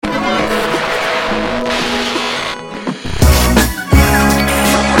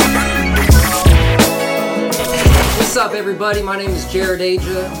up, everybody? My name is Jared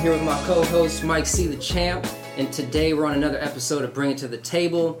Aja. I'm here with my co-host Mike C. the Champ, and today we're on another episode of Bring It to the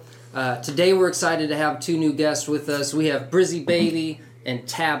Table. Today we're excited to have two new guests with us. We have Brizzy Baby and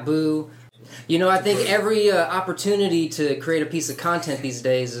Taboo. You know, I think every opportunity to create a piece of content these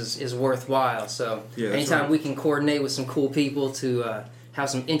days is worthwhile. So anytime we can coordinate with some cool people to have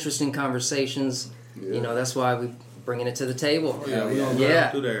some interesting conversations, you know, that's why we're bringing it to the table.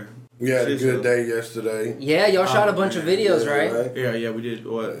 We had a good day yesterday. Yeah, y'all shot a bunch of videos, right? Yeah, we did,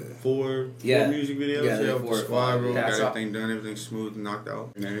 four music videos? Yeah, four squad room, got everything done, everything smooth and knocked out.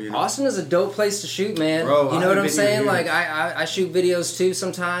 Austin is a dope place to shoot, man. Bro, you know what I'm saying? Like, I shoot videos too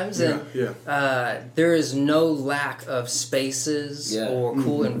sometimes, and there is no lack of spaces or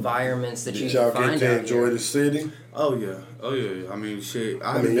cool environments that you can find out Did y'all get to enjoy here. the city? Oh yeah. I mean, shit.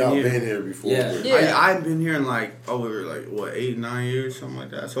 Y'all been here before. Yeah. I haven't been here in 8, 9 years, something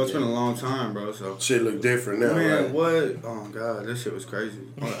like that. So it's been a long time, bro. So shit look different now. Man, right? what? Oh god, that shit was crazy.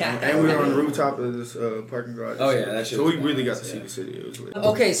 And we were on the rooftop of this parking garage. Oh yeah, that shit. So we really got to see the city. It was lit.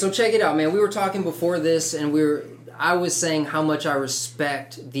 Okay, so check it out, man. We were talking before this, and I was saying how much I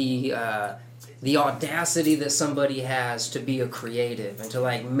respect the audacity that somebody has to be a creative and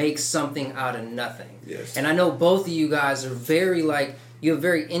to make something out of nothing. Yes. And I know both of you guys are you have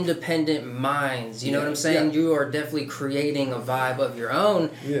very independent minds. You know what I'm saying? Yeah. You are definitely creating a vibe of your own.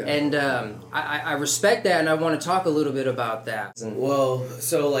 Yeah. And I respect that, and I want to talk a little bit about that. Well,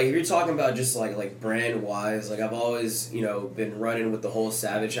 so if you're talking about just like brand wise, I've always been running with the whole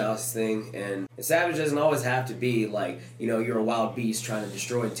Savage House thing, and Savage doesn't always have to be you're a wild beast trying to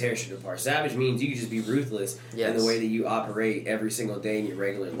destroy and tear shit apart. Savage means you can just be ruthless in the way that you operate every single day in your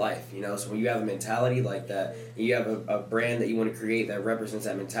regular life. So when you have a mentality like that, and you have a brand that you want to create that represents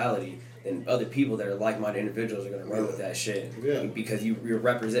that mentality, then other people that are like-minded individuals are going to run with that shit because you're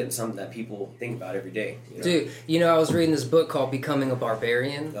representing something that people think about every day. Dude, I was reading this book called Becoming a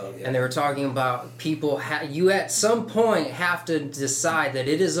Barbarian, and they were talking about people, you at some point have to decide that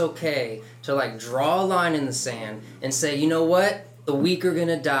it is okay to draw a line in the sand and say, you know what? The weak are going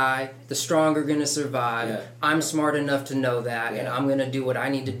to die, the strong are going to survive. Yeah. I'm smart enough to know that, and I'm going to do what I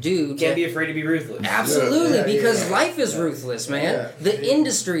need to do. You can't be afraid to be ruthless. Absolutely, because life is ruthless, man. Yeah. The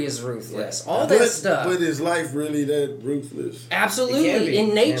industry is ruthless. All that stuff. But is life really that ruthless? Absolutely.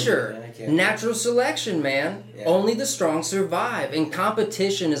 In nature, natural selection, man. Yeah. Only the strong survive. And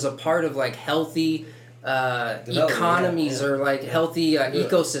competition is a part of healthy economies or healthy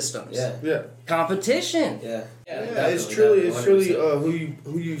ecosystems. Yeah. Competition. It's truly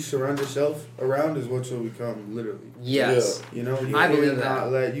who you surround yourself around is what you'll become, literally. Yes. I believe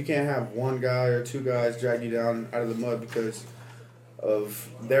that. You can't have one guy or two guys drag you down out of the mud because of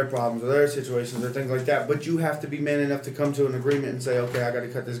their problems or their situations or things like that. But you have to be man enough to come to an agreement and say, okay, I got to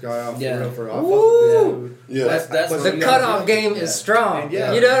cut this guy off for real. That's the cutoff game is strong. You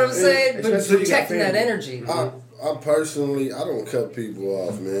know what I'm saying? But protecting that energy. I personally, I don't cut people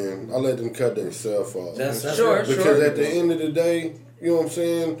off, man. I let them cut themselves off. That's sure. Because at the end of the day, you know what I'm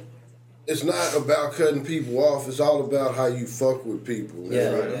saying? It's not about cutting people off. It's all about how you fuck with people.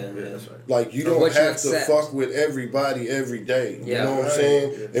 Man. That's right. You don't have to fuck with everybody every day. You know what I'm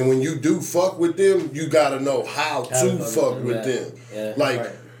saying? Yeah. And when you do fuck with them, you got to know how to fuck with them. Yeah.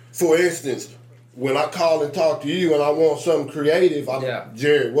 For instance, when I call and talk to you and I want something creative,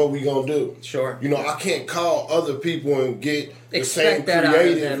 Jared, what we gonna do? Sure. I can't call other people and get the same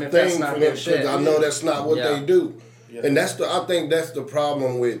creative thing from them because I know that's not what they do. Yeah. And I think that's the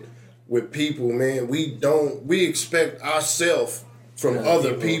problem with people, man. We expect ourselves from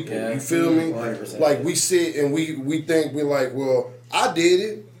other people. You feel me? 100%. We sit and we think we're well, I did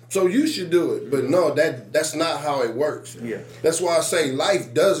it, so you should do it. But no, that's not how it works. Yeah. That's why I say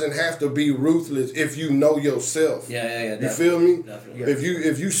life doesn't have to be ruthless if you know yourself. You feel me? Definitely.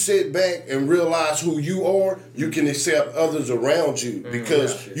 If you sit back and realize who you are, you can accept others around you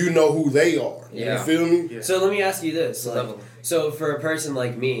because you know who they are. Yeah. You feel me? Yeah. So let me ask you this. So for a person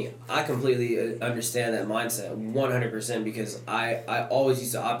like me, I completely understand that mindset 100% because I always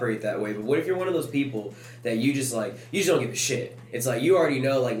used to operate that way. But what if you're one of those people that you just don't give a shit? It's you already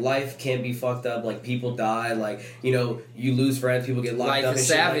know life can be fucked up, people die, you lose friends, people get locked up and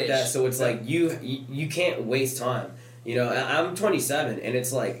shit like that. So it's you can't waste time. I'm 27 and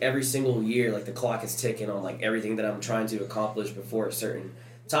it's every single year the clock is ticking on everything that I'm trying to accomplish before a certain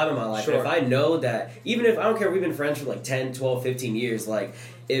time in my life. Sure. And if I know that, even if I don't care if we've been friends for 10, 12, 15 years,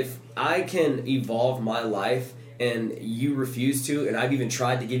 if I can evolve my life and you refuse to, and I've even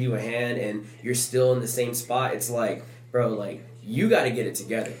tried to give you a hand and you're still in the same spot, it's bro, you got to get it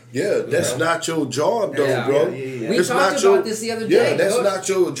together. Yeah, that's not your job, though, bro. We talked about this the other day. Yeah, that's not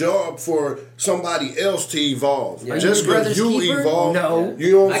your job for somebody else to evolve. Just because you evolve,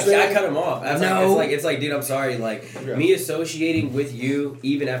 you know what I'm saying? I cut him off. It's like, dude, I'm sorry. Like, me associating with you,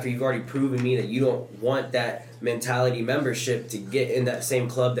 even after you've already proven me that you don't want that mentality membership to get in that same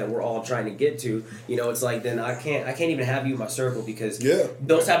club that we're all trying to get to, you know, it's like, then I can't even have you in my circle, because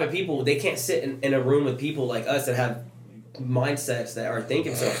those type of people, they can't sit in a room with people like us that have mindsets that are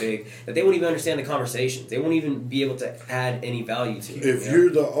thinking so big that they won't even understand the conversations. They won't even be able to add any value to you. If you're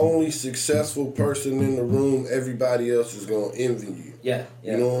the only successful person in the room, everybody else is going to envy you.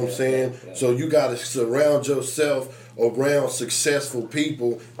 You know what I'm saying? So you got to surround yourself around successful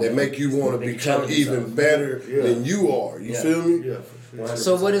people that make you want to become even better than you are. You feel me?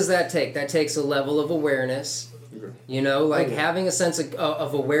 So what does that take? That takes a level of awareness. You know, like having a sense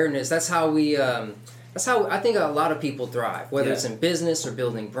of awareness. That's how we... That's how I think a lot of people thrive, whether it's in business or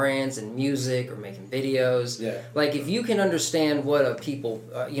building brands and music or making videos. Like, if you can understand what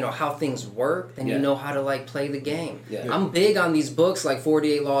how things work, then you know how to, like, play the game. I'm big on these books like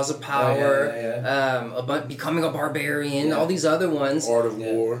 48 Laws of Power, about Becoming a Barbarian, all these other ones. Art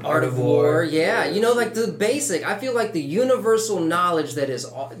of War. You know, like the basic. I feel like the universal knowledge that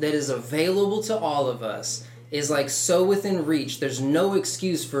is available to all of us is, like, so within reach. There's no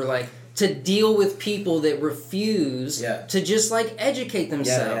excuse for, like, to deal with people that refuse to just, like, educate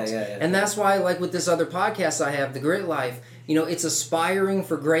themselves. And that's why, like, with this other podcast I have, The Grit Life, you know, it's aspiring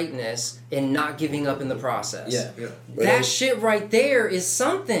for greatness and not giving up in the process. That shit right there is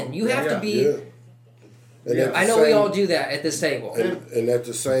something. You have to be... I know we all do that at this table. And at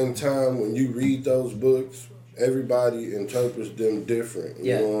the same time, when you read those books, everybody interprets them different.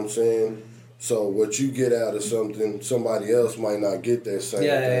 You know what I'm saying? So what you get out of something, somebody else might not get that same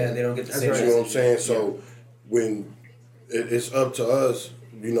thing. They don't get the same. You know what I'm saying? So when it's up to us,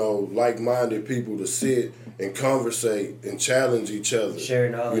 you know, like-minded people to sit and conversate and challenge each other. Share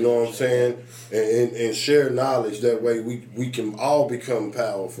knowledge. You know what I'm saying? And share knowledge. That way we can all become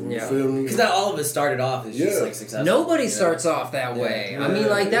powerful. You feel me? Because not all of us started off as just, like, successful. Nobody starts off that way. I mean,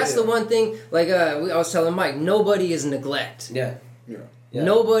 like, that's the one thing, like, I was telling Mike, nobody is neglect.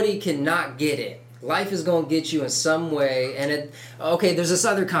 Nobody cannot get it. Life is going to get you in some way. And there's this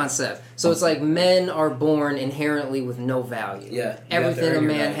other concept. So it's like men are born inherently with no value. Everything a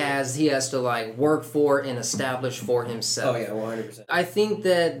man has, he has to, like, work for and establish for himself. 100%. I think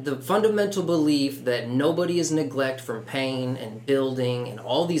that the fundamental belief that nobody is neglect from pain and building and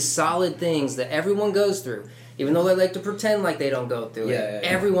all these solid things that everyone goes through, even though they like to pretend like they don't go through it,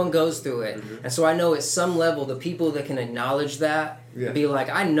 everyone goes through it. And so I know at some level the people that can acknowledge that, be like,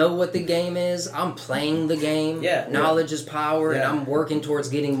 I know what the game is, I'm playing the game, knowledge is power, and I'm working towards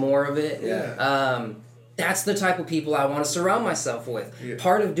getting more of it. That's the type of people I want to surround myself with.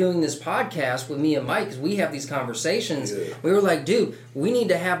 Part of doing this podcast with me and Mike is we have these conversations. We were like, dude, we need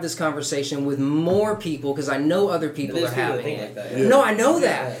to have this conversation with more people because I know other people are having it. Like that, No, I know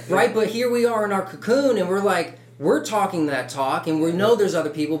that, right? But here we are in our cocoon and we're like, we're talking that talk, and we know there's other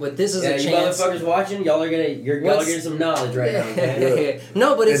people, but this is a chance. You motherfuckers watching, y'all are getting some knowledge right now.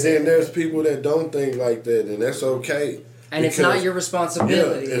 No, but it's... And then there's people that don't think like that, and that's okay. And it's not your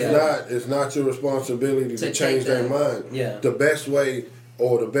responsibility. It's not your responsibility to change their mind. The best way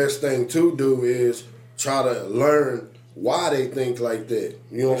or the best thing to do is try to learn why they think like that.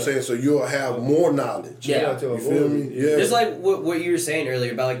 You know what I'm saying? So you'll have more knowledge. You feel me? Just like what you were saying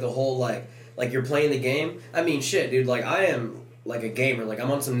earlier about, like, the whole, like you're playing the game. I mean, shit, dude. Like, I am, like, a gamer. Like, I'm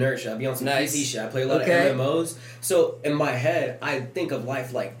on some nerd shit. I be on some PC shit. I play a lot of MMOs. So in my head, I think of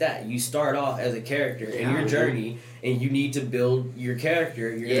life like that. You start off as a character in your journey, and you need to build your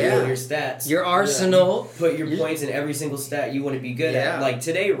character. You're gonna build your stats, your arsenal. Put your points in every single stat you want to be good at. Like,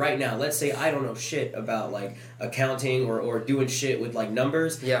 today, right now, let's say I don't know shit about, like, accounting or doing shit with, like,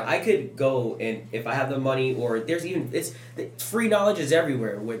 numbers. I could go, and if I have the money, or there's even free knowledge is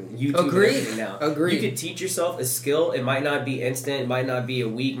everywhere with YouTube and everything now. You could teach yourself a skill. It might not be instant. It might not be a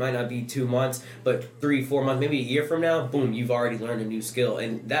week. Might not be 2 months. But 3-4 months, maybe a year from now, boom, you've already learned a new skill.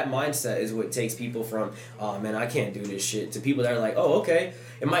 And that mindset is what takes people from, oh man, I can't do this shit, to people that are like, oh, okay,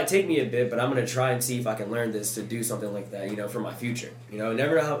 it might take me a bit, but I'm going to try and see if I can learn this to do something like that, you know, for my future. You know,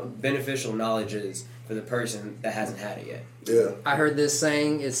 never know how beneficial knowledge is for the person that hasn't had it yet. I heard this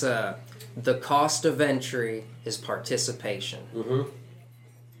saying, it's the cost of entry is participation.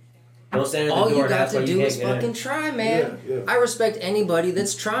 Don't stand at the All door, you got to do is fucking try, man. I respect anybody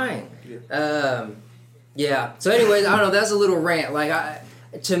that's trying. So anyways, I don't know, that's a little rant. Like,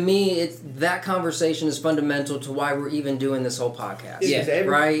 to me, it's that conversation is fundamental to why we're even doing this whole podcast. Yeah,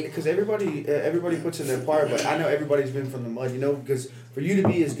 right? Because everybody puts in their part, but I know everybody's been from the mud, because for you to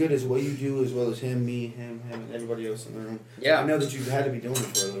be as good as what you do, as well as him, me, him, and everybody else in the room, I know that you've had to be doing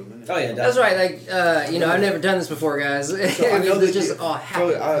it for a little minute. Oh yeah, that's right. Like I've never done this before, guys. So I know that just all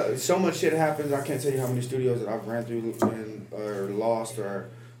happens. So much shit happens. I can't tell you how many studios that I've ran through or lost or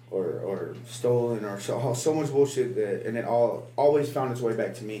stolen or so much bullshit and it always found its way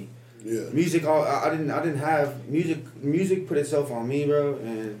back to me. Yeah. Music, I didn't have music. Music put itself on me, bro.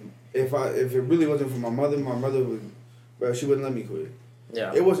 And if it really wasn't for my mother would, bro, she wouldn't let me quit.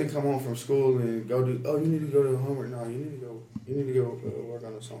 Yeah. It wasn't come home from school and go do. Oh, you need to go to homework. No, you need to go work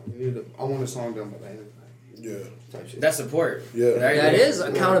on a song. I want a song done by the end of the night. Yeah. Type shit. That's support. Yeah. That is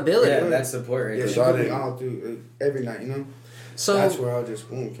accountability. Yeah, that's support. Right? Yeah, she put me all through every night. So that's where I just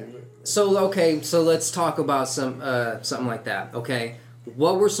came back. So let's talk about something like that. Okay,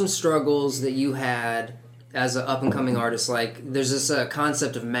 what were some struggles that you had as an up and coming artist? Like, there's this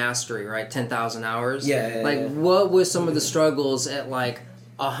concept of mastery, right? 10,000 hours. Yeah. What was some of the struggles at like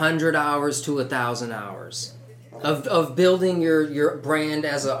 100 hours to 1,000 hours of building your brand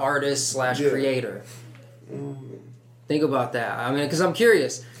as an artist / creator? Think about that. I mean, because I'm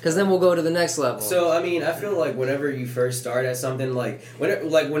curious. Because then we'll go to the next level. So, I mean, I feel like whenever you first start at something,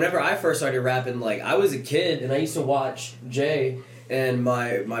 whenever I first started rapping, like, I was a kid and I used to watch Jay and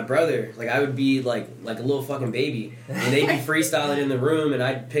my brother. Like, I would be like a little fucking baby. And they'd be freestyling in the room and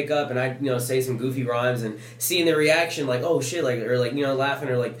I'd pick up and I'd, say some goofy rhymes and seeing the reaction, like, oh shit, like, or like, laughing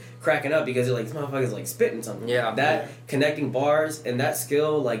or like cracking up because they're like, this motherfucker's like spitting something. Yeah. That connecting bars and that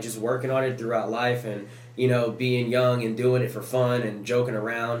skill, like, just working on it throughout life and, being young and doing it for fun and joking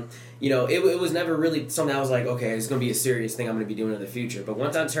around. It was never really something I was like, okay, it's going to be a serious thing I'm going to be doing in the future. But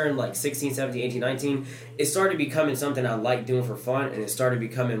once I turned like 16, 17, 18, 19, it started becoming something I liked doing for fun, and it started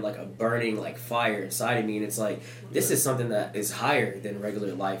becoming like a burning like fire inside of me. And it's like, this is something that is higher than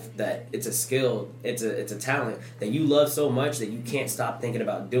regular life, that it's a skill, it's a talent that you love so much that you can't stop thinking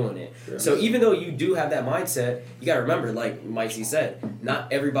about doing it. Yeah. So even though you do have that mindset, you got to remember, like Mike C said,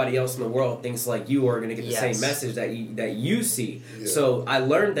 not everybody else in the world thinks like you are going to get the same message that you see. Yeah. So I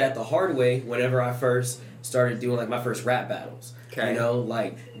learned that the hard way whenever I first started doing like my first rap battles. Okay.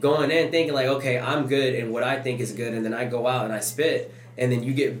 Like going in thinking like, okay, I'm good and what I think is good, and then I go out and I spit and then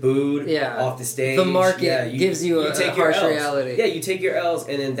you get booed off the stage. The market gives you a harsh reality. Yeah, you take your L's,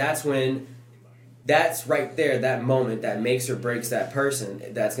 and then that's right there, that moment that makes or breaks that person.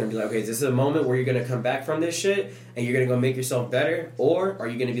 That's going to be like, okay, is this a moment where you're going to come back from this shit and you're going to go make yourself better? Or are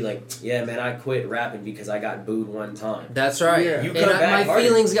you going to be like, yeah, man, I quit rapping because I got booed one time? That's right. Yeah. You come back my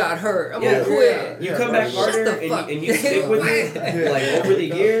feelings got hurt. I'm going to quit. You come back harder and you stick with it. Like, over the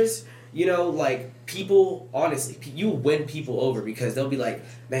years, like, people, honestly, you win people over because they'll be like,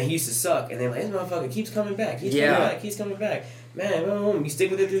 man, he used to suck. And they're like, this motherfucker keeps coming back. He's coming back. Man, you stick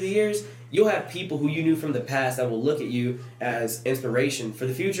with it through the years, you'll have people who you knew from the past that will look at you as inspiration for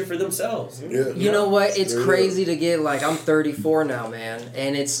the future for themselves. Yeah. You know what? It's crazy to get, like, I'm 34 now, man.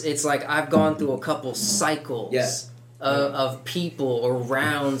 And it's like I've gone through a couple cycles of people or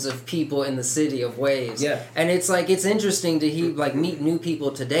rounds of people in the city of waves. Yeah. And it's like, it's interesting to meet new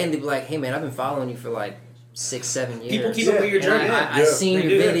people today and they'd be like, hey, man, I've been following you for like 6-7 years. People keep up with your journey. I've seen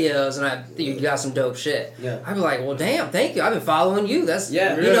your videos and you got some dope shit. Yeah. I'd be like, well, damn, thank you. I've been following you. That's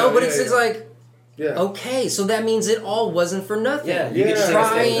it's like, okay, so that means it all wasn't for nothing. Yeah,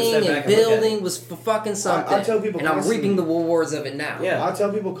 trying and building was for fucking something. I tell people, and I'm reaping the rewards of it now. Yeah, I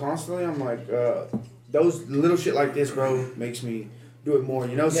tell people constantly. I'm like, those little shit like this, bro, makes me do it more.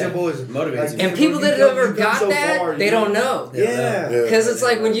 Simple as motivates. And people that have ever got that, they don't know. Yeah, because it's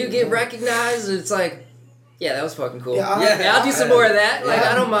like when you get recognized, it's like, yeah, that was fucking cool. Yeah, I'll do some more of that. Like,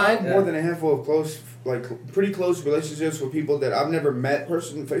 I don't mind. More than a handful of pretty close relationships with people that I've never met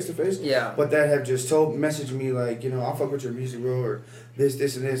face to face. Yeah. But that have just messaged me like, I'll fuck with your music, bro, or this,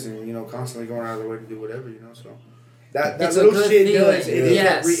 and this, and constantly going out of their way to do whatever, So that little shit feeling. does.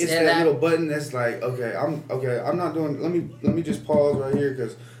 It's that little button that's like, okay, I'm not doing. Let me just pause right here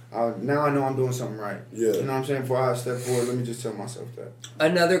because. Now I know I'm doing something right. Yeah. You know what I'm saying? Before I step forward, let me just tell myself that.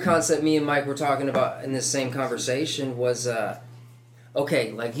 Another concept me and Mike were talking about in this same conversation was,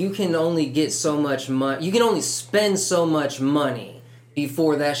 okay, like you can only get so much money, you can only spend so much money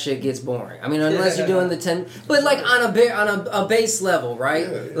before that shit gets boring. I mean, unless you're doing the 10, but like on a base level, right?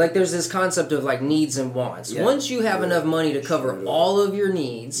 Yeah. Like there's this concept of like needs and wants. Yeah. Once you have enough money to cover all of your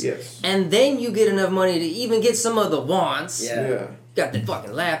needs, and then you get enough money to even get some of the wants. Yeah. Got the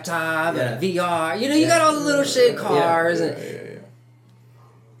fucking laptop and a VR. You got all the little shit, cars.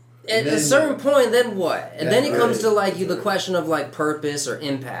 At a certain point, then what? And then it comes to like the question of like purpose or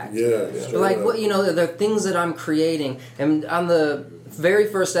impact. Yeah. Like what the things that I'm creating. And on the very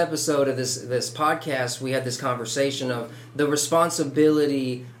first episode of this podcast, we had this conversation of the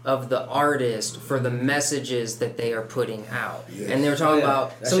responsibility of the artist for the messages that they are putting out. Yeah. And they were talking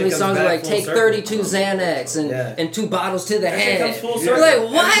about some of these songs like take 32 Xanax and 2 bottles to the head. You're like,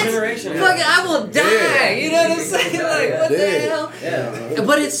 what? Fucking, I will die. You know what I'm saying? Like, what the hell? Yeah.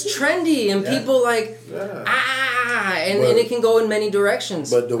 But it's trendy and people like, and it can go in many directions.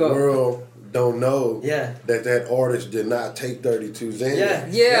 But the world don't know that artist did not take 32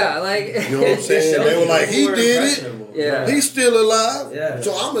 Xanax. Like you know what I'm saying? They were like, he did it. Yeah, he's still alive. Yeah.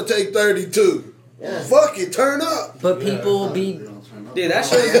 So I'm gonna take 32. Yeah. Fuck it, turn up. But people be. Dude, that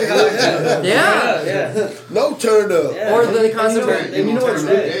shows you how No turn up. Yeah. Or the concept. And you know what's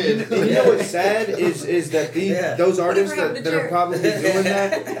what's sad is that those artists that are probably doing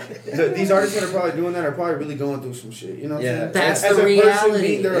that, these artists that are probably doing that are probably really going through some shit. You know what I'm saying? That's the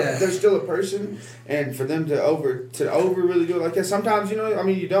reality. They're still a person, and for them to over really do it like that, sometimes you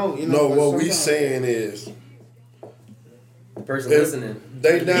don't. You know. No, what we saying is the person listening.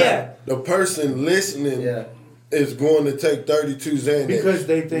 The person listening. Yeah. Is going to take 32 Xanax because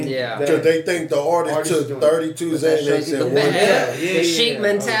they think because they think the artist took 32 Xanax at one time. The sheep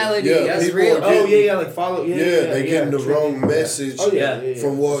mentality. That's real. Like follow. They getting the wrong message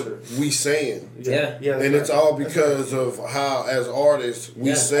from what we saying. And it's all because of how, as artists,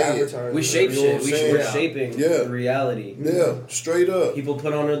 we say it. We shape shit. We're shaping the reality. Yeah, straight up. People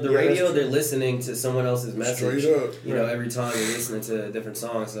put on the radio, they're listening to someone else's message. Straight up. You know, every time you're listening to different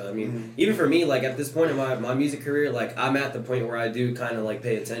songs. So, I mean, even for me, like at this point in my music career, like I'm at the point where I do kind of like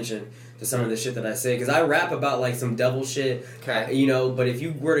pay attention to some of the shit that I say, because I rap about like some devil shit, you know. But if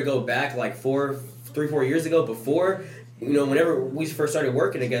you were to go back like 4 years ago, before, you know, whenever we first started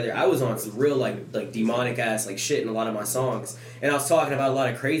working together, I was on some real like demonic ass like shit in a lot of my songs, and I was talking about a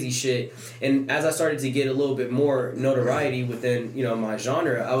lot of crazy shit. And as I started to get a little bit more notoriety within, you know, my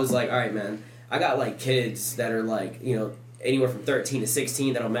genre, I was like, all right, man, I got like kids that are like, you know, anywhere from 13 to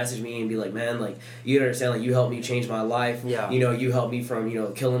 16 that'll message me and be like, man, like, you don't understand, like, you helped me change my life. You know, you helped me from, you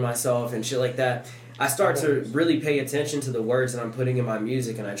know, killing myself and shit like that. I start to really pay attention to the words that I'm putting in my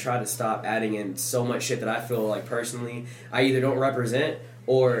music, and I try to stop adding in so much shit that I feel like personally I either don't represent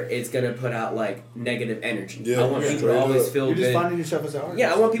or it's gonna put out like negative energy. I want people to always feel good. You're just finding yourself as an artist.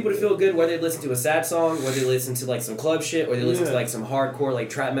 Yeah, I want people to feel good whether they listen to a sad song, whether they listen to like some club shit, or they listen to like some hardcore like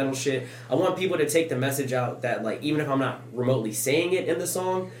trap metal shit. I want people to take the message out that, like, even if I'm not remotely saying it in the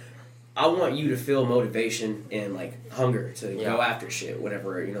song, I want you to feel motivation and like hunger to go after shit,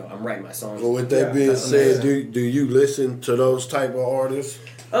 whatever, you know, I'm writing my songs. Well, with that being said, do you listen to those type of artists?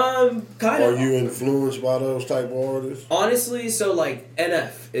 Kind of. Are you influenced by those type of artists? Honestly, so like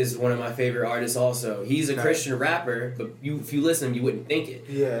NF is one of my favorite artists also. He's a Christian rapper, but if you listen, you wouldn't think it.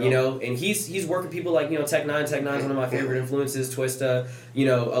 You know, and he's working people like, you know, Tech Nine's one of my favorite influences, Twista, you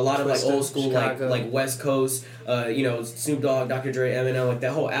know, a lot of like old school like West Coast, you know, Snoop Dogg, Dr. Dre, Eminem, like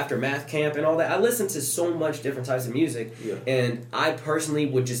that whole Aftermath camp and all that. I listen to so much different types of music, and I personally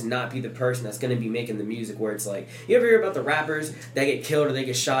would just not be the person that's going to be making the music where it's like, you ever hear about the rappers that get killed or they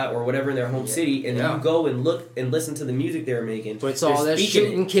get shot or whatever in their home city, and then you go and look and listen to the music they're making. But it's all that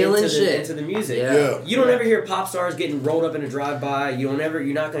shooting, killing shit into the music. You don't ever hear pop stars getting rolled up in a drive-by. You're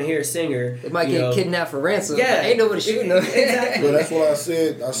not going to hear a singer. They might get kidnapped for ransom. Ain't nobody shooting them. Exactly. But that's what I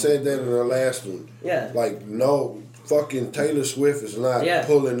said. I said that in the last one. Like, no, fucking Taylor Swift is not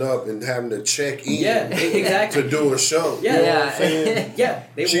pulling up and having to check in exactly. to do a show. You know what I'm saying?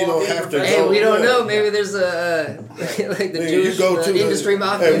 She don't have to go. We don't know. Maybe there's a like the Jewish industry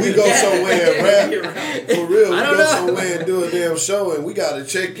mafia. And we go somewhere and rap. For real, we go somewhere and do a damn show, and we got to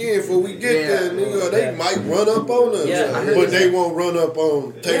check in before we get there. Nigga, they might run up on us, but they won't run up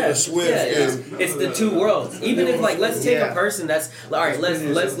on Taylor Swift. It's the two worlds. Even if, like, let's take a person that's all right.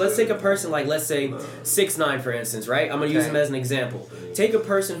 Let's take a person like, let's say 6ix9ine, for instance, right? I'm gonna use him as an example. Take a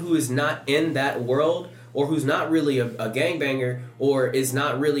person who is not in that world, or who's not really a gangbanger, or is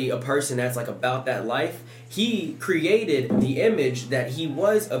not really a person that's like about that life. He created the image that he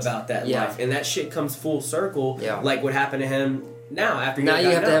was about that life, and that shit comes full circle. Like what happened to him now after now you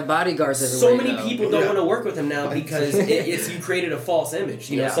have to have bodyguards everywhere. So many people don't want to work with him now because you created a false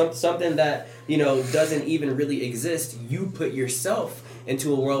image. You know, something that, you know, doesn't even really exist. You put yourself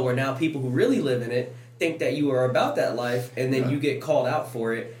into a world where now people who really live in it think that you are about that life, and then you get called out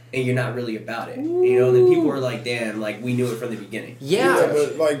for it, and you're not really about it. You know, and then people are like, damn, like, we knew it from the beginning.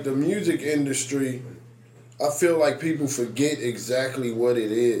 But like the music industry, I feel like people forget exactly what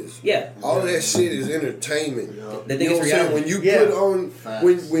it is. Yeah. All that shit is entertainment. Yeah. You know what I'm saying? When you put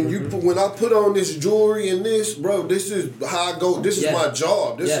on when I put on this jewelry and this, bro, this is how I go. This is my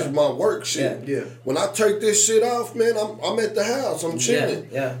job. This is my work shit. Yeah. When I take this shit off, man, I'm at the house. I'm chilling.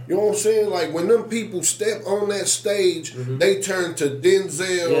 Yeah. You know what I'm saying? Like when them people step on that stage, they turn to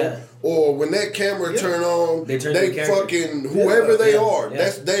Denzel. Yeah. Or when that camera turn on, they fucking whoever they are.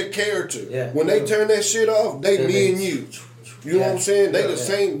 That's their character. Yeah. When they turn that shit off, they me and you. You know what I'm saying? They the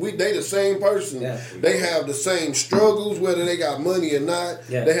same. They the same person. Yeah. They have the same struggles, whether they got money or not.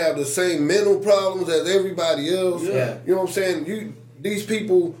 Yeah. They have the same mental problems as everybody else. Yeah. You know what I'm saying? These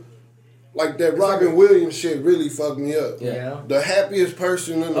people, like that Robin Williams shit, really fucked me up. Yeah. The happiest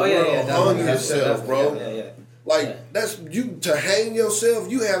person in the world, hung yourself, bro. Yeah. Like that's you to hang yourself.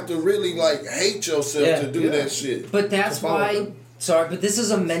 You have to really like hate yourself to do that shit. But that's why. Sorry, but this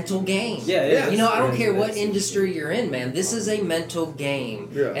is a mental game. Yeah. You know, I don't care what industry you're in, man. This is a mental game.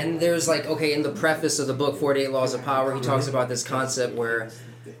 Yeah. And there's like, okay, in the preface of the book 48 Laws of Power, he talks about this concept where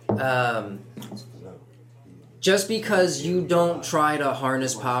just because you don't try to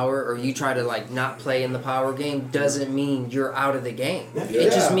harness power or you try to like not play in the power game doesn't mean you're out of the game.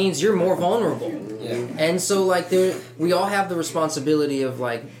 It just means you're more vulnerable. Yeah. And so like we all have the responsibility of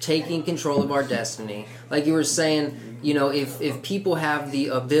like taking control of our destiny. Like you were saying, you know, if people have the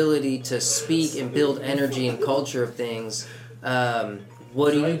ability to speak and build energy and culture of things,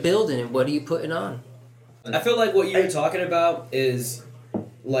 what are you building and what are you putting on? I feel like what you're talking about is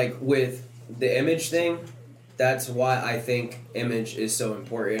like with the image thing. That's why I think image is so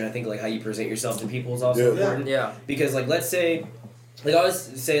important. I think like how you present yourself to people is also important. Yeah. Because like let's say, like I always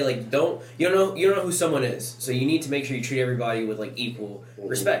say, like you don't know who someone is, so you need to make sure you treat everybody with like equal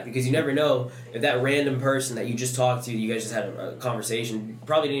respect, because you never know if that random person that you just talked to, you guys just had a conversation,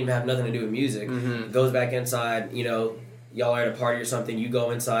 probably didn't even have nothing to do with music, goes back inside, you know, y'all are at a party or something, you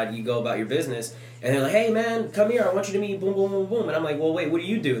go inside, you go about your business, and they're like, hey man, come here, I want you to meet boom, boom, boom, boom. And I'm like, well, wait, what do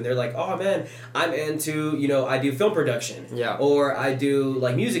you do? And they're like, oh man, I'm into, you know, I do film production. Yeah. Or I do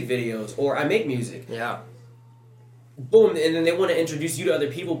like music videos, or I make music. Yeah. Boom, and then they want to introduce you to other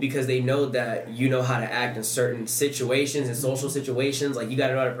people because they know that you know how to act in certain situations and social situations. Like, you got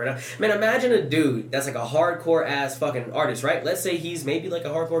to know how to pronounce. Man, imagine a dude that's like a hardcore ass fucking artist, right? Let's say he's maybe like a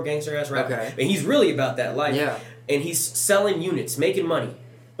hardcore gangster ass rapper. Okay. And he's really about that life. Yeah. And he's selling units, making money.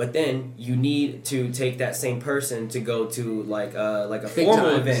 But then you need to take that same person to go to like a Big formal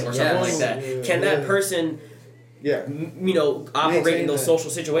times. event or something like that. Yeah. Can that person, you know, operate Maintain in those that. social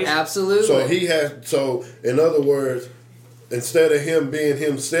situations? Absolutely. So in other words, instead of him being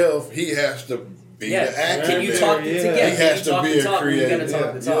himself, he has to be the actor. Can you talk He has to be a creator. You gotta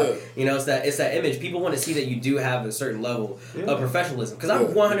talk the talk. Yeah. You know, it's that image. People want to see that you do have a certain level of professionalism. Because I'm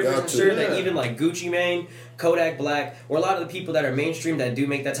Yeah, 100% sure that Yeah. even like Gucci Mane, Kodak Black, or a lot of the people that are mainstream that do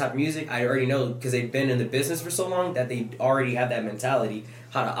make that type of music, I already know because they've been in the business for so long that they already have that mentality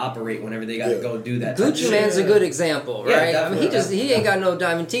how to operate whenever they gotta go do that. Gucci Mane's a good example, right? Yeah, I mean, he ain't got no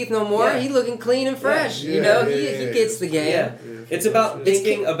diamond teeth no more. Yeah. He looking clean and fresh. You know, he gets the game. Yeah. It's about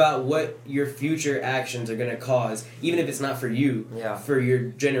thinking about what your future actions are going to cause, even if it's not for you. Yeah. For your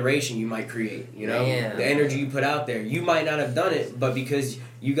generation, you might create. You know, Man. the energy you put out there. You might not have done it, but because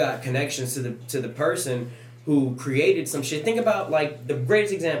you got connections to the person who created some shit. Think about like the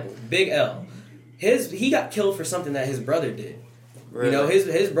greatest example, Big L. He got killed for something that his brother did. Really? You know,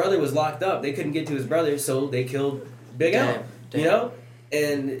 his brother was locked up. They couldn't get to his brother, so they killed Big L. Damn. You know.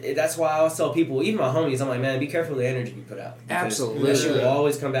 And that's why I always tell people, even my homies, I'm like, man, be careful of the energy you put out. Absolutely. That shit will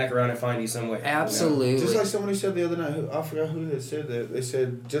always come back around and find you somewhere. Absolutely. You know? Just like somebody said the other night, I forgot who had said that. They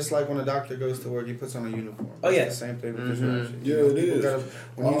said, just like when a doctor goes to work, he puts on a uniform. Oh, yeah. It's the same thing with this rap shit. Yeah, it is.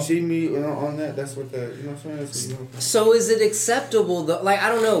 When you see me on that, that's what that, you know what I'm saying? That's what you So is it acceptable though? Like, I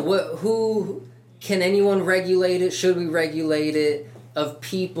don't know. Who can anyone regulate it? Should we regulate it? Of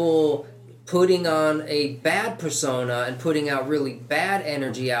people putting on a bad persona and putting out really bad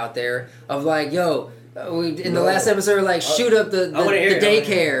energy out there of like, yo, in the last episode, we're like, shoot up the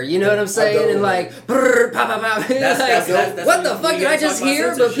daycare. You know what I'm saying? And like, brrr, pop, pop, pop. That's what the fuck did I just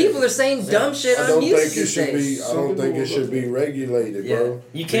hear? But people are saying dumb shit on music. I don't think it should be regulated, bro.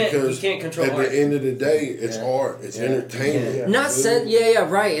 You can't control at art. the end of the day, it's art. It's entertainment. Not said,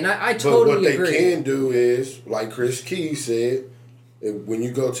 right. And I totally agree. But what they can do is, like Chris Key said, when you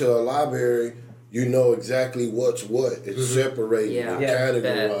go to a library, you know exactly what's what. It's separated and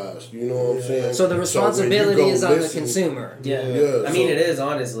categorized. You know what I'm saying? So the responsibility is on the consumer. Yeah. I mean, it is,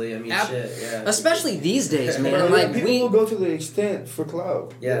 honestly. I mean, shit, yeah. Especially these days, man. Like, people will go to the extent for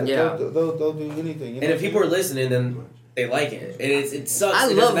clout. Yeah. They'll do anything. And if people are listening, then they like it, and it sucks. I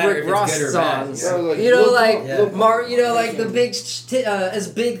love Rick Ross songs. Bro, you know, like you know, like the big, as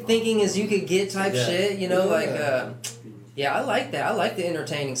big thinking as you could get type shit. You know, like. Yeah, I like that. I like the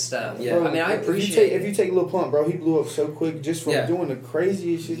entertaining stuff. Yeah, bro, I mean, I appreciate. If you take Lil Pump, bro, he blew up so quick just from doing the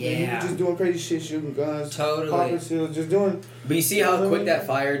craziest shit. Yeah, he was just doing crazy shit, shooting guns, totally, popping seals, just doing. But you see how quick that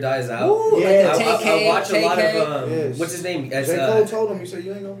fire dies out. Ooh, yeah, I watch a lot of what's his name? J. Cole told him, he said,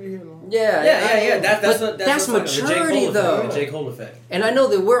 "You ain't gonna be here long." Yeah. That's maturity though. The J. Cole effect. And I know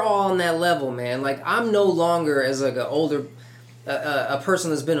that we're all on that level, man. Like I'm no longer as like an older, a person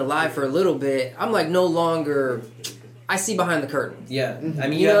that's been alive for a little bit. I'm like no longer. I see behind the curtain. Yeah, I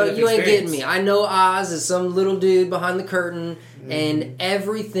mean, you know, you ain't getting me. I know Oz is some little dude behind the curtain, and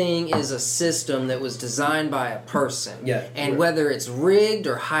everything is a system that was designed by a person. Yeah, and whether it's rigged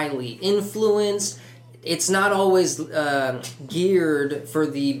or highly influenced, it's not always geared for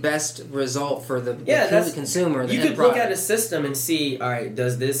the best result for the consumer. The you could look at a system and see, all right,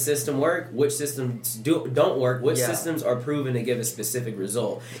 does this system work? Which systems don't work? Which systems are proven to give a specific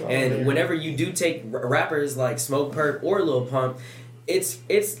result? And whenever you do take rappers like Smoke Perp or Lil Pump, it's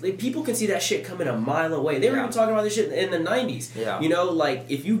like people can see that shit coming a mile away. They were even talking about this shit in the 90s. Yeah. You know, like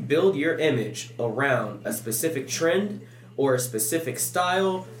if you build your image around a specific trend or a specific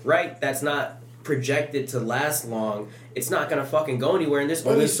style, right? That's not projected to last long, it's not gonna fucking go anywhere, and there's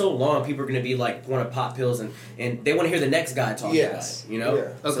only so long people are gonna be like want to pop pills and they want to hear the next guy talk about it, you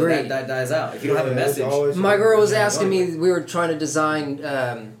know. So Agreed. that dies out if you don't have a message. My girl was asking me, we were trying to design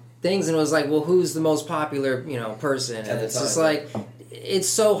things, and it was like, well, who's the most popular person? And it's just like, it's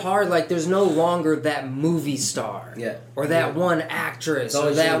so hard. Like there's no longer that movie star, or that one actress,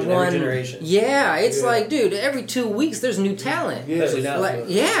 or that one generation. Yeah, it's like, dude, every 2 weeks there's new talent. Especially now. Like,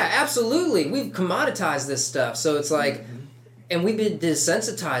 absolutely. We've commoditized this stuff, so it's like, and we've been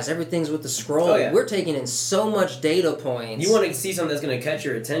desensitized. Everything's with the scroll. We're taking in so much data points. You want to see something that's going to catch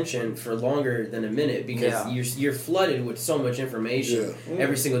your attention for longer than a minute because you're flooded with so much information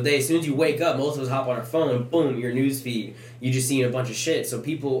every single day. As soon as you wake up, most of us hop on our phone, boom, your news feed. You just seeing a bunch of shit. So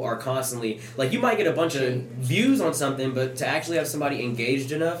people are constantly, like, you might get a bunch of views on something, but to actually have somebody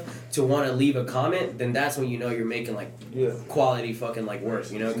engaged enough to want to leave a comment, then that's when you know you're making, like, quality fucking, like,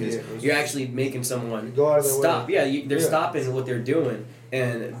 work, you know? Because you're actually making someone stop. Yeah, they're stopping what they're doing,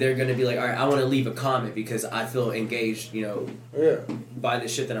 and they're going to be like, all right, I want to leave a comment because I feel engaged, by the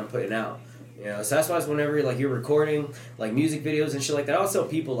shit that I'm putting out. You know, so that's why whenever like you're recording like music videos and shit like that, I always tell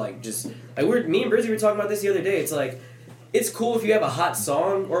people like just like me and Brizzy were talking about this the other day. It's like it's cool if you have a hot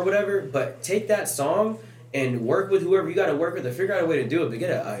song or whatever, but take that song and work with whoever you got to work with to figure out a way to do it, but get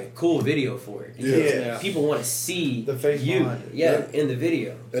a cool video for it. Yeah. People want to see the face you in the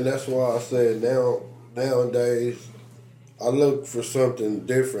video. And that's why I said nowadays I look for something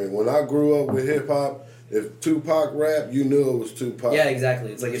different. When I grew up with hip hop, if Tupac rap, you knew it was Tupac. Yeah,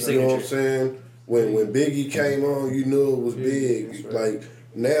 exactly. It's like your signature. You know what I'm saying? When Biggie came on, you knew it was big. Right. Like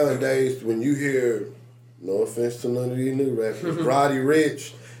nowadays, when you hear, no offense to none of these new rappers, Roddy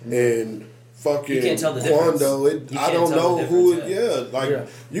Ricch and fucking you can't tell the Quando, I don't know who it. Yeah,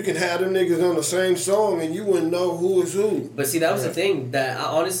 you can have them niggas on the same song and you wouldn't know who is who. But see, that was the thing that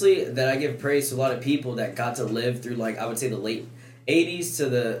I give praise to a lot of people that got to live through, like, I would say the late 80s to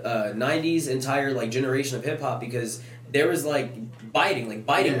the 90s entire like generation of hip hop, because there was like biting was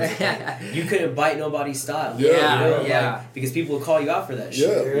a thing. You couldn't bite nobody's style. Like, because people would call you out for that shit.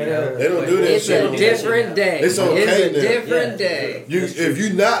 You know? They don't do that shit. It's a different day. It's okay. It's a different day. If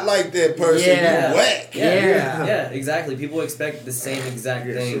you not like that person, you whack. Yeah, exactly. People expect the same exact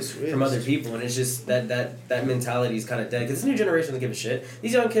thing from other people, and it's just that mentality is kind of dead. Because this new generation doesn't give a shit.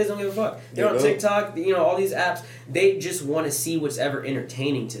 These young kids don't give a fuck. They're on TikTok, all these apps. They just want to see what's ever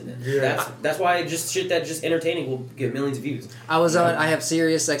entertaining to them. That's why just shit that just entertaining will get millions of views. I have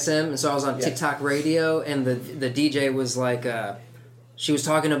Sirius XM, and so I was on TikTok radio, and the DJ was like, she was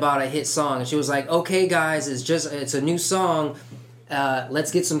talking about a hit song, and she was like, okay guys, it's a new song,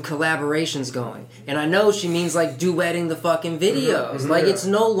 let's get some collaborations going. And I know she means like duetting the fucking videos. Mm-hmm. Like it's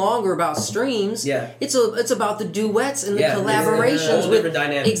no longer about streams. Yeah. It's about the duets and the collaborations with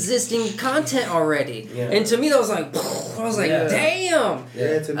existing content already. Yeah. And to me that was like, damn.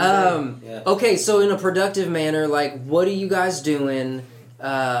 Yeah. Okay, so in a productive manner, like what are you guys doing?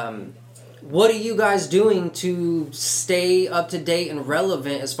 What are you guys doing to stay up to date and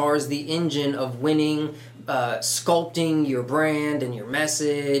relevant as far as the engine of winning, sculpting your brand and your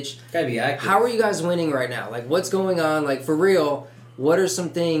message? Gotta be active. How are you guys winning right now? Like, what's going on? Like, for real, what are some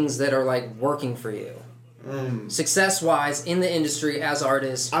things that are, like, working for you? success-wise in the industry as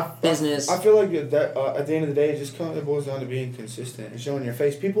artists, business. I feel like that at the end of the day, it boils down to being consistent and showing your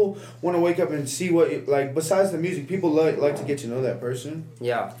face. People want to wake up and see what like. Besides the music, people like to get to know that person.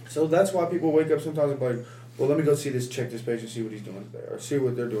 Yeah. So that's why people wake up sometimes and be like, well, let me go check this page and see what he's doing today, or see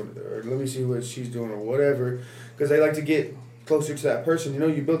what they're doing today, or let me see what she's doing, or whatever, because they like to get closer to that person. You know,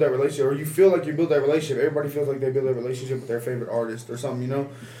 you build that relationship, or you feel like you build that relationship. Everybody feels like they build a relationship with their favorite artist or something, you know.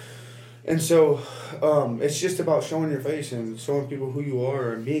 And so, it's just about showing your face and showing people who you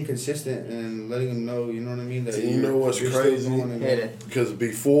are and being consistent and letting them know, you know what I mean? That you know what's crazy? Because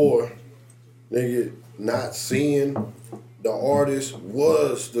before, nigga, not seeing the artist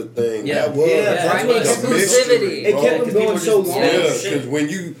was the thing. Yeah. That was right. Exclusivity. It kept them going so long. Yeah, because when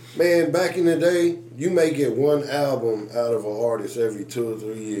you, man, back in the day, you may get one album out of an artist every 2 or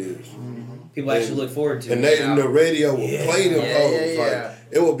 3 years. People actually look forward to it. And the radio would play them hoes. Like,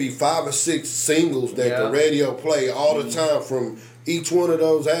 it would be 5 or 6 singles that the radio play all the time from each one of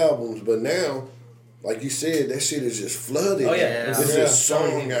those albums. But now, like you said, that shit is just flooded. Oh, yeah. It's just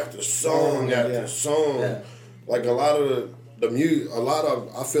song after song after song. Yeah. Like a lot of the music,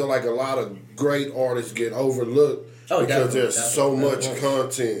 I feel like a lot of great artists get overlooked because there's so much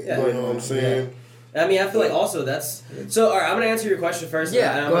content. Yeah. You know what I'm saying? I mean, I feel like also that's... So, all right, I'm going to answer your question first.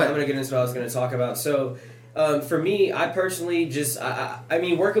 Yeah, and I'm going to get into what I was going to talk about. So, for me, I personally just... I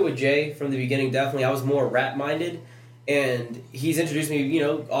mean, working with Jay from the beginning, definitely, I was more rap-minded. And he's introduced me, you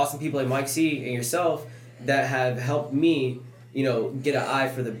know, awesome people like Mike C and yourself that have helped me, you know, get an eye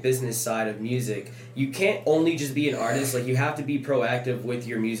for the business side of music. You can't only just be an artist. Like, you have to be proactive with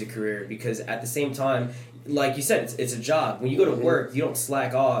your music career because at the same time... Like you said, it's a job. When you go to work, you don't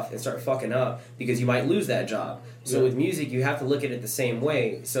slack off and start fucking up because you might lose that job. So with music, you have to look at it the same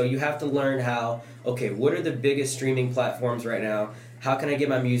way. So you have to learn how, okay, what are the biggest streaming platforms right now? How can I get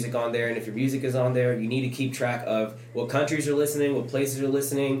my music on there? And if your music is on there, you need to keep track of what countries are listening, what places are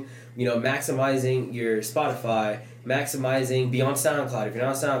listening, you know, maximizing your Spotify, maximizing, be on SoundCloud. If you're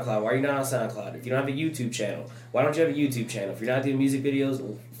not on SoundCloud, why are you not on SoundCloud? If you don't have a YouTube channel, why don't you have a YouTube channel? If you're not doing music videos,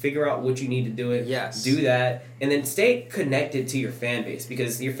 figure out what you need to do it. Yes. Do that. And then stay connected to your fan base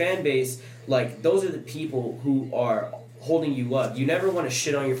because your fan base, like, those are the people who are holding you up. You never want to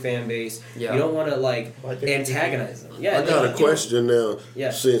shit on your fan base. Yeah. You don't want to, like, antagonize them. Yeah. I got a question now.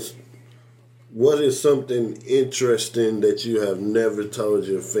 Yeah. Since... What is something interesting that you have never told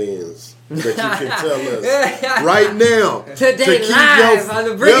your fans that you can tell us right now? Today, to live on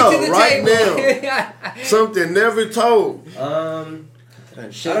the Bring It to the right Table. Now. Something never told. I don't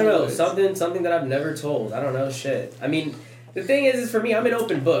know. Something that I've never told. I don't know. Shit. I mean, the thing is for me, I'm an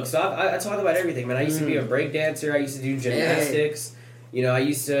open book. So I talk about everything, man. I used to be a break dancer. I used to do gymnastics. You know, I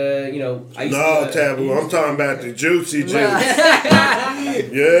used to, Taboo, I'm talking about the juicy juice.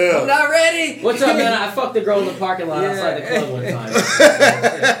 Yeah. I'm not ready. What's up, man? I fucked a girl in the parking lot outside the club one time.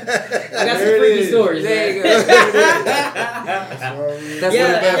 I got some freaky stories, there you go. That's one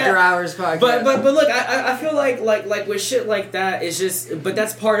of the After Hours podcast. But look, I feel like with shit like that, it's just, but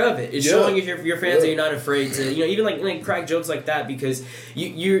that's part of it. It's showing if your fans that you're not afraid to, you know, even like crack jokes like that because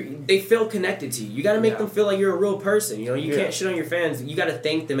they feel connected to you. You got to make them feel like you're a real person. You know, you can't shit on your fans. You got to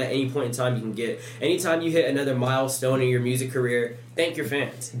thank them at any point in time you can get. Anytime you hit another milestone in your music career, thank your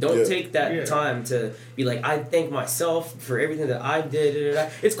fans. Don't take that time to be like, I thank myself for everything that I did.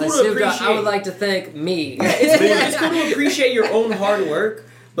 It's cool to appreciate. I would like to thank me. It's cool to appreciate your own hard work,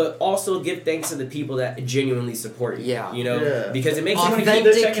 but also give thanks to the people that genuinely support you. Yeah. You know? Because it makes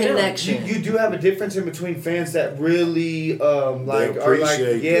authentic connection. You do have a difference in between fans that really are like, bro,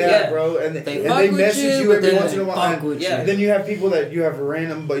 and they message you every once in a while. And then you have people that you have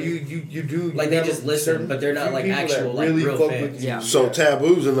random, but you do like they just listen, but they're not like actual like really real fans. Yeah. So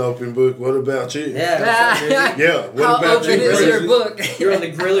Taboo's an open book. What about you? Yeah. What about you? How open is your book? You're on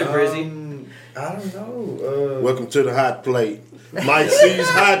the griller, Brizzy. I don't know. Welcome to the hot plate. Mike C's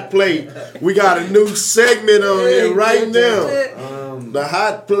Hot Plate. We got a new segment on here right now. The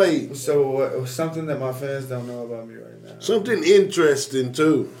Hot Plate. So something that my fans don't know about me right now. Something interesting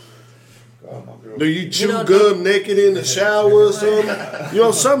too. Do you chew gum naked in the shower or something? You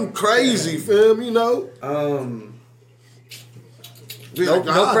know, something crazy, fam. You know. I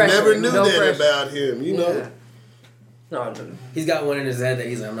never knew that about him. You know. No, he's got one in his head that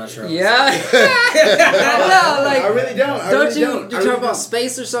he's like, I'm not sure. Yeah. No, like I really don't. Did you talk about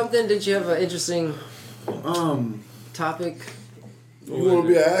space or something? Did you have an interesting topic? You want to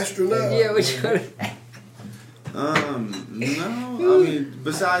be an astronaut? Yeah, we should. No.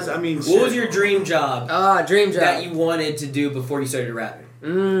 I mean, what was your dream job? Dream job that you wanted to do before you started rapping.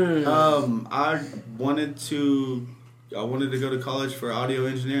 I wanted to I wanted to go to college for audio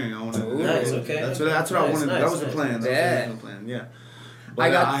engineering. I wanted. Nice. Okay. That's what I wanted. Nice, that was the plan. That was the original plan. Yeah.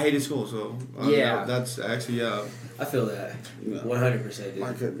 But I hated school, so that's actually I feel that 100%.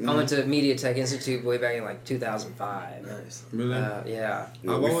 Dude. I went to Media Tech Institute way back in like 2005. Nice. Really? Yeah. I've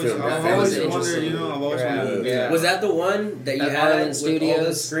always wondered. You know, I've always wondered. Yeah. Was that the one that you At had Arlen with Studios? all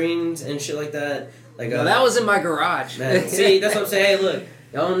the screens and shit like that? Like No, that was in my garage. Man, see, that's what I'm saying. Hey, look,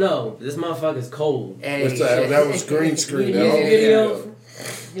 y'all don't know. This motherfucker's cold. Hey, that was green screen. You video?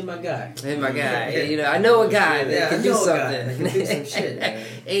 You're my guy. Hey, my guy. You know, I know a guy that can do something. That can do some shit, man.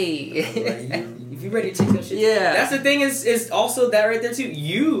 Hey. Like, if you ready to take some shit. Yeah. That's the thing is also that right there too.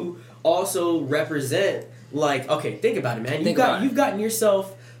 You also represent, like, okay, think about it, man. You've gotten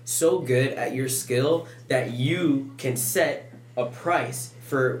yourself so good at your skill that you can set a price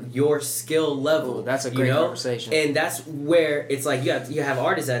for your skill level. Ooh, that's a great conversation. And that's where it's like you have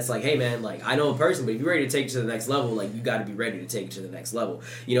artists that's like, hey man, like I know a person, but if you're ready to take it to the next level, like you got to be ready to take it to the next level.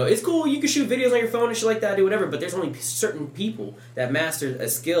 You know, it's cool. You can shoot videos on your phone and shit like that, do whatever. But there's only certain people that master a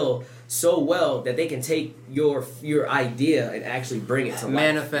skill so well that they can take your idea and actually bring it to life.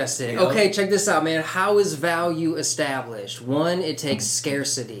 Manifest it. You know? Okay, check this out, man. How is value established? One, it takes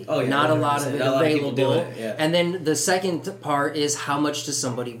scarcity. Oh, yeah, not 100%. a lot of it Not a lot of people available. do it, yeah. And then the second part is how much does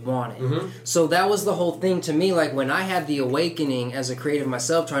somebody want it? Mm-hmm. So that was the whole thing to me. Like when I had the awakening as a creative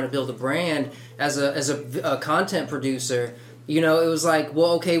myself, trying to build a brand as a content producer, you know, it was like,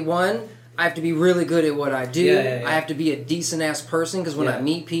 well, okay, one, I have to be really good at what I do. Yeah. I have to be a decent ass person because when I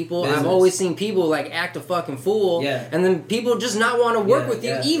meet people, Business. I've always seen people like act a fucking fool. Yeah. And then people just not want to work with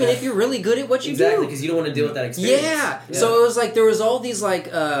you, even if you're really good at what you do. Exactly, because you don't want to deal with that experience. Yeah. So it was like there was all these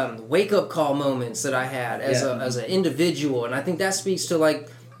like wake up call moments that I had as an individual, and I think that speaks to like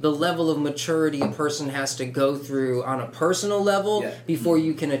the level of maturity a person has to go through on a personal level before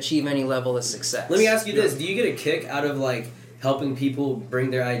you can achieve any level of success. Let me ask you this: do you get a kick out of like helping people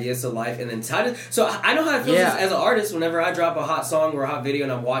bring their ideas to life and then so I know how it feels as an artist whenever I drop a hot song or a hot video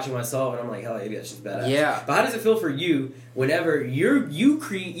and I'm watching myself and I'm like, hell yeah, that's just badass. Yeah. But how does it feel for you whenever you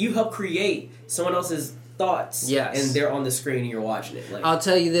help create someone else's thoughts and they're on the screen and you're watching it? Like, I'll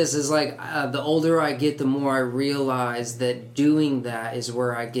tell you this, is like the older I get, the more I realize that doing that is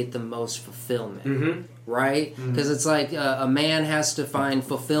where I get the most fulfillment. Mm-hmm. Right? Because it's like a man has to find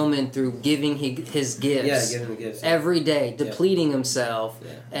fulfillment through giving his gifts. Yeah, giving the gifts. Every day, depleting himself.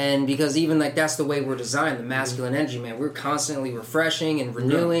 Yeah. And because even like that's the way we're designed, the masculine energy, man. We're constantly refreshing and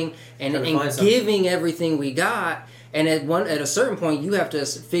renewing and giving everything we got. And at a certain point, you have to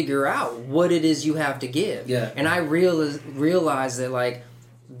figure out what it is you have to give. Yeah. And I realized that like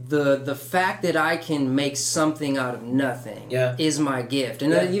the fact that I can make something out of nothing is my gift.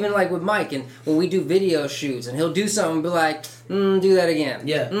 And even like with Mike, and when we do video shoots, and he'll do something and be like, do that again.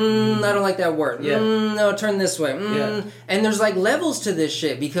 Yeah. I don't like that word. Yeah. No, turn this way. And there's like levels to this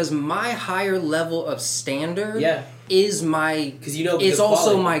shit because my higher level of standard is my, it's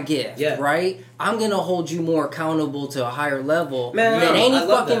also my gift, right? I'm going to hold you more accountable to a higher level than any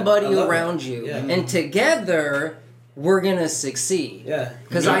fucking buddy around you. Yeah. And together, we're gonna succeed. Yeah.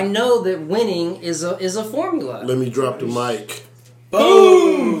 Because I know that winning is a formula. Let me drop the mic.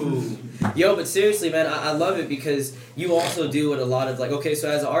 Boom! Yo, but seriously, man, I love it because you also do what a lot of like. Okay, so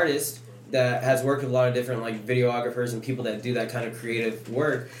as an artist that has worked with a lot of different like videographers and people that do that kind of creative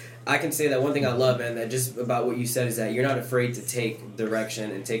work, I can say that one thing I love, man, that just about what you said is that you're not afraid to take direction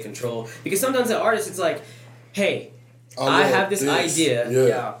and take control. Because sometimes as an artist, it's like, hey, I have this idea.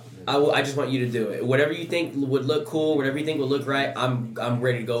 Yeah. I just want you to do it. Whatever you think would look cool, whatever you think would look right, I'm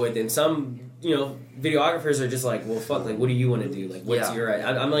ready to go with it. And some, videographers are just like, well, fuck, like, what do you want to do? Like, what's your idea?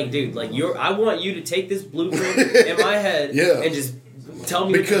 I'm like, dude, like, I want you to take this blueprint in my head and just tell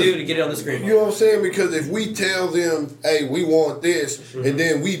me what to do to get it on the screen. You know what I'm saying? Because if we tell them, hey, we want this, and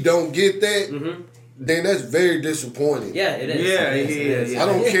then we don't get that, then that's very disappointing. Yeah, it is. Yeah, it is. I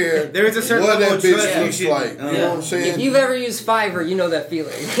don't care there is a certain what level that of bitch looks like. You know what I'm saying? If you've ever used Fiverr, you know that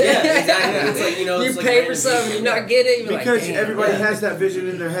feeling. Yeah, exactly. It's like, you pay for something, you not get it, you're because like, everybody has that vision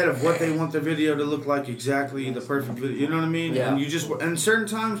in their head of what they want their video to look like, exactly the perfect video. You know what I mean? Yeah. And certain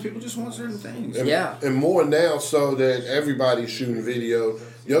times people just want certain things. And more now, so that everybody's shooting video.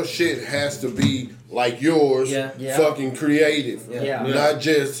 Your shit has to be like yours, fucking creative. Not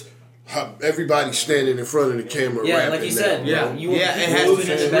just everybody standing in front of the camera. Yeah, like you said. Now. You want people moving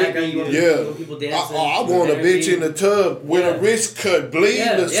in the background. You want people dancing. I want a bitch in the tub with a wrist cut, bleeding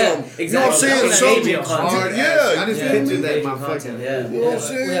or something. Exactly. You know what I'm saying? Something hard. I just picture that in my fucking head. You know what I'm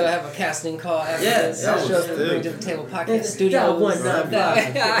saying? We'll have a casting call after this. That was Bring to the Table Podcast Studio.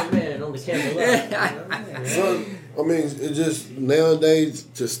 195. Man on the camera. I mean, it's just nowadays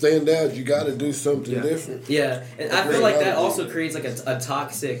to stand out, you got to do something different. Yeah, and I feel like that also creates like a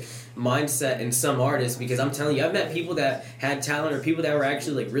toxic mindset in some artists, because I'm telling you, I've met people that had talent or people that were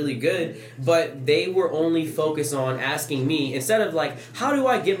actually like really good, but they were only focused on asking me instead of like, how do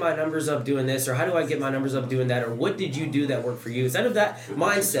I get my numbers up doing this, or how do I get my numbers up doing that, or what did you do that worked for you? Instead of that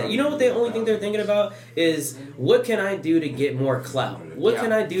mindset, you know what the only thing they're thinking about is, what can I do to get more clout? What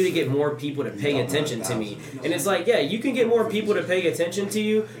can I do to get more people to pay attention to me? And it's like, yeah, you can get more people to pay attention to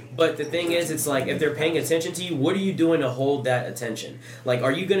you, but the thing is, it's like, if they're paying attention to you, what are you doing to hold that attention? Like,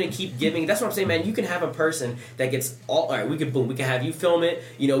 are you going to keep giving? That's what I'm saying, man. You can have a person that gets all right, we can have you film it,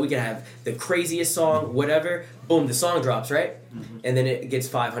 you know, we can have the craziest song, whatever, boom, the song drops, right? And then it gets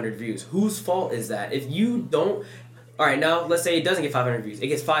 500 views. Whose fault is that? If you don't, all right, now let's say it doesn't get 500 views, it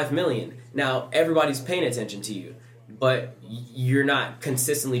gets 5 million. Now everybody's paying attention to you, but you're not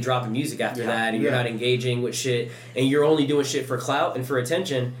consistently dropping music after that, and you're not engaging with shit, and you're only doing shit for clout and for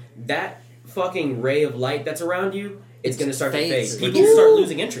attention. That fucking ray of light that's around you, it's going to start to fade. People start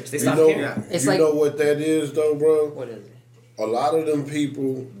losing interest. They stop caring. It's you know what that is, though, bro? What is it? A lot of them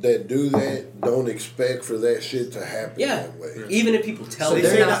people that do that don't expect for that shit to happen that way. Even if people tell them.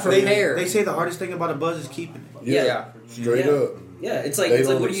 They're not prepared. They say the hardest thing about a buzz is keeping it. Yeah. Straight up. Yeah, it's like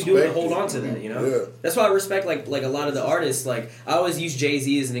what are you doing to hold on to that, you know? Yeah. That's why I respect like a lot of the artists. Like, I always use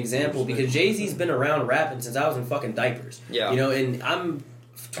Jay-Z as an example, because Jay-Z's been around rapping since I was in fucking diapers. Yeah. You know, and I'm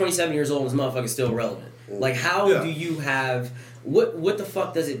 27 years old and this motherfucker's still relevant. Like, how do you have... What the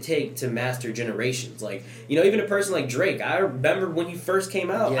fuck does it take to master generations? Like, you know, even a person like Drake, I remember when he first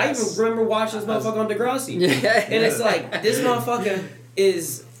came out. I even remember watching this motherfucker on Degrassi. And it's like, this motherfucker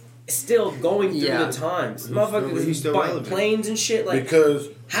is still going through the times. Motherfucker is buying planes and shit. Like,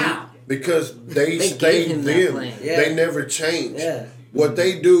 how? Because they stayed them. They never changed. Yeah. What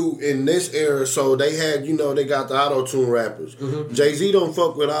they do in this era, so they had, you know, they got the auto-tune rappers. Jay-Z don't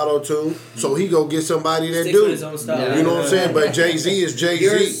fuck with auto-tune, so he go get somebody that do. His own style. You know what I'm saying? But Jay-Z is Jay-Z.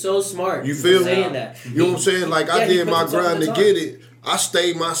 You're so smart. You feel me? Saying that. You know what I'm saying? Like, I did my grind to get it. I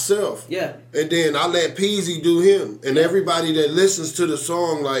stayed myself. Yeah. And then I let Peasy do him. And everybody that listens to the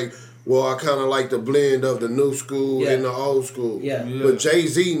song, like, well, I kind of like the blend of the new school and the old school. But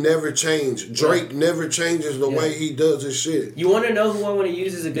Jay-Z never changed. Drake never changes the way he does his shit. You want to know who I want to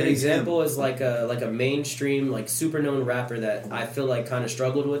use as a good example as like a mainstream, like super known rapper that I feel like kind of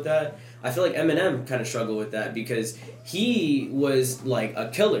struggled with that? I feel like Eminem kind of struggled with that, because he was like a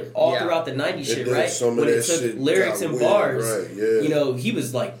killer all throughout the 90s shit, right? When it took lyrics and bars, you know, he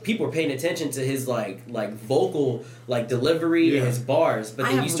was like, people were paying attention to his like vocal like delivery and his bars, but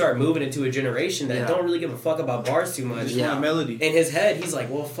then you start moving into a generation that don't really give a fuck about bars too much. Yeah, melody. In his head, he's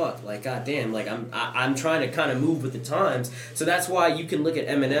like, well, fuck, like, goddamn, like I'm trying to kind of move with the times. So that's why you can look at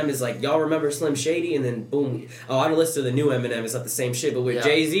Eminem as like, y'all remember Slim Shady, and then boom, I don't listen to the new Eminem. It's not the same shit, but with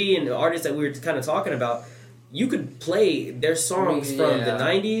Jay-Z and the artists that we were kind of talking about, you could play their songs from the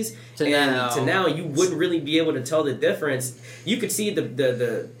 90s to now. You wouldn't really be able to tell the difference. You could see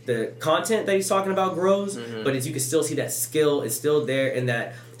the content that he's talking about grows, but you could still see that skill is still there, and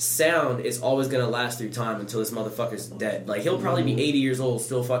that sound is always going to last through time until this motherfucker's dead. Like, he'll probably be 80 years old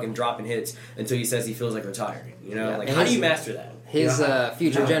still fucking dropping hits until he says he feels like retiring. You know? Like, how do you master that? His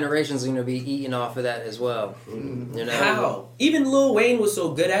future generations are going to be eating off of that as well. You know? How? Even Lil Wayne was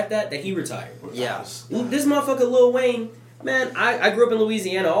so good at that he retired. Yeah. This motherfucker Lil Wayne, man, I grew up in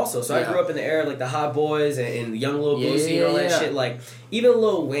Louisiana also, so I grew up in the era of like the Hot Boys and Young Lil Boosie and all that shit. Like, even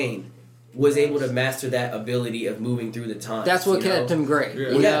Lil Wayne was able to master that ability of moving through the times. That's what kept him great.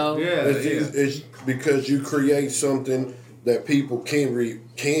 You know? It's because you create something that people can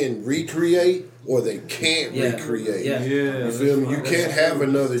recreate, or they can't recreate. You feel me? You can't have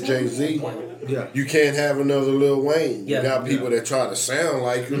another Jay-Z. You can't have another Lil Wayne. You got people that try to sound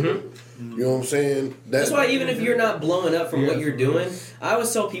like him. You know what I'm saying? That's why even if you're not blowing up from what you're doing, I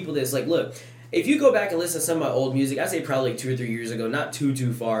always tell people this, like, look, if you go back and listen to some of my old music, I say probably like 2 or 3 years ago, not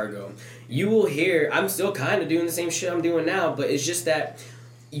too far ago, you will hear, I'm still kind of doing the same shit I'm doing now, but it's just that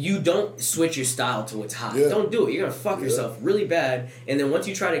you don't switch your style to what's hot. Don't do it. You're going to fuck yourself really bad. And then once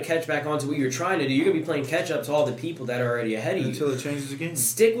you try to catch back onto what you're trying to do, you're going to be playing catch up to all the people that are already ahead of you. Until it changes again.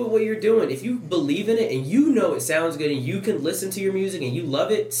 Stick with what you're doing. If you believe in it and you know it sounds good and you can listen to your music and you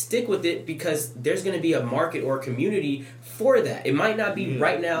love it, stick with it, because there's going to be a market or a community for that. It might not be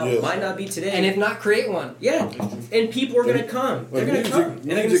right now. It might not be today. And if not, create one. Yeah. And people are going to come. They're going to come.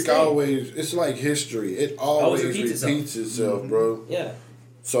 Music always, it's like history. It always repeats itself, bro. Yeah.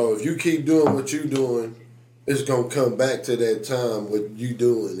 So if you keep doing what you're doing, it's going to come back to that time what you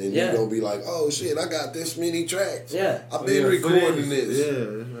doing. And you're going to be like, oh, shit, I got this many tracks. I've been recording this. Yeah,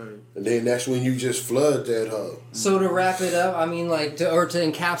 that's right. And then that's when you just flood that hoe. So to wrap it up, I mean, like, to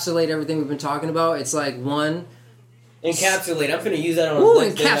encapsulate everything we've been talking about, it's like one. Encapsulate. I'm finna use that on.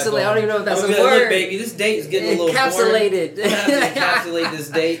 Encapsulate. I don't even know if that's a word. Look, baby, this date is getting a little encapsulated. boring. I'm gonna have to encapsulate this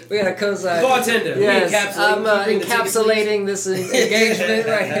date. We gotta co-sign. Bartender. Yes, I'm encapsulating this engagement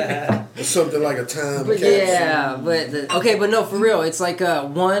right here. It's something like a time but capsule. Yeah, but no, for real, it's like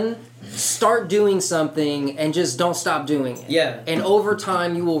one. Start doing something and just don't stop doing it. Yeah. And over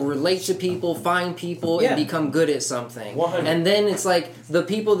time, you will relate to people, find people, and become good at something. 100. And then it's like the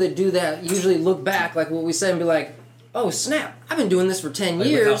people that do that usually look back, like what we said, and be like, oh snap, I've been doing this for 10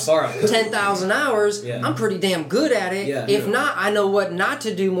 years, 10,000 hours, I'm pretty damn good at it. Yeah. If not, I know what not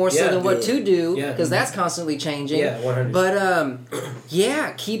to do more so than what to do, because that's constantly changing. Yeah, 100.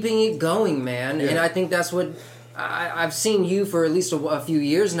 But, keeping it going, man. And I think that's what... I've seen you for at least a few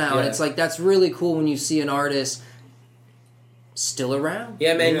years now, and it's like that's really cool when you see an artist still around.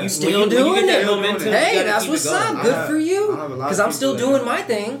 Yeah, man, you still doing it. Momentum, hey, that's what's up. Good for you. Because I'm still doing my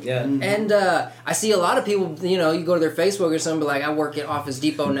thing. Yeah. And I see a lot of people. You know, you go to their Facebook or something, be like, I work at Office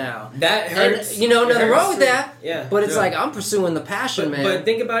Depot now. That hurts. And, nothing wrong with that. Yeah. But it's like I'm pursuing the passion, man. But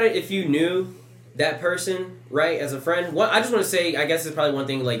think about it. If you knew that person, right, as a friend, I just want to say, I guess it's probably one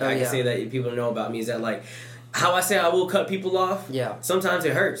thing like I can say that people know about me is that like. How I say I will cut people off, sometimes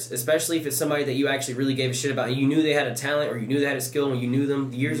it hurts, especially if it's somebody that you actually really gave a shit about and you knew they had a talent or you knew they had a skill when you knew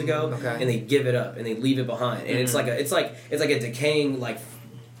them years ago, and they give it up and they leave it behind, and it's like a decaying like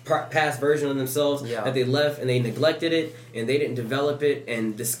past version of themselves that they left and they neglected it and they didn't develop it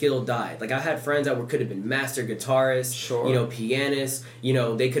and the skill died. Like I had friends that could have been master guitarists, pianists,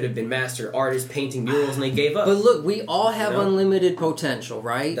 they could have been master artists painting murals and they gave up. But look, we all have unlimited potential,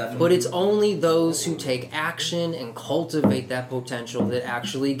 right? Definitely. But it's only those who take action and cultivate that potential that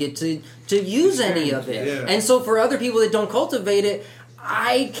actually get to use any of it. Yeah. And so for other people that don't cultivate it,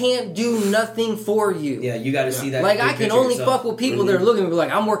 I can't do nothing for you. Yeah, you got to see that. Like, I can only fuck with people that are looking at me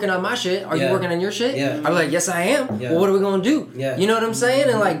like, I'm working on my shit. Are you working on your shit? Yeah. I'm like, yes, I am. Yeah. Well, what are we going to do? Yeah. You know what I'm saying?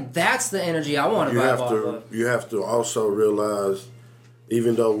 And, like, that's the energy I want to vibe off of. You have to also realize,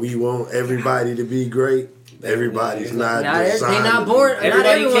 even though we want everybody to be great, everybody's not designed. They're not born. Not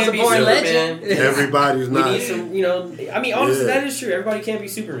everyone's a born legend. Everybody's not. We need some, I mean, honestly, that is true. Everybody can't be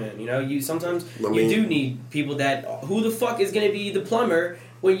Superman. You sometimes you do need people that. Who the fuck is going to be the plumber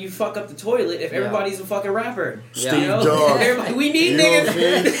when you fuck up the toilet if everybody's a fucking rapper? Steve Jobs. We need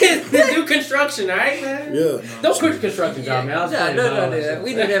niggas to do construction, all right, man? Yeah. Don't quit construction job, man. No.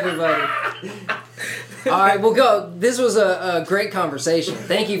 We need everybody. All right, we'll go. This was a great conversation.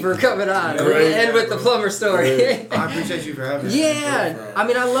 Thank you for coming on. And with the plumber story. I appreciate you for having me. Yeah. I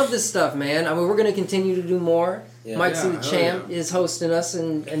mean, I love this stuff, man. I mean, we're going to continue to do more. Yeah. Mike C. the Champ is hosting us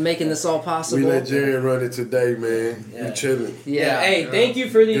and making this all possible. We let Jerry run it today, man. We chilling. Yeah. Hey, thank you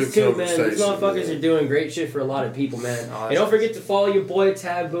for these two, man. These motherfuckers are doing great shit for a lot of people, man. And don't forget to follow your boy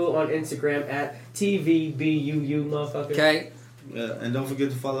Taboo on Instagram at TVBUU, motherfucker. Okay. Yeah, and don't forget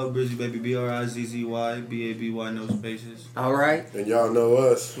to follow Brizzy Baby, BRIZZY, BABY, no spaces. All right. And y'all know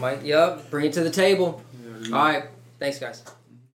us. Mike, bring it to the table. All right. Thanks, guys.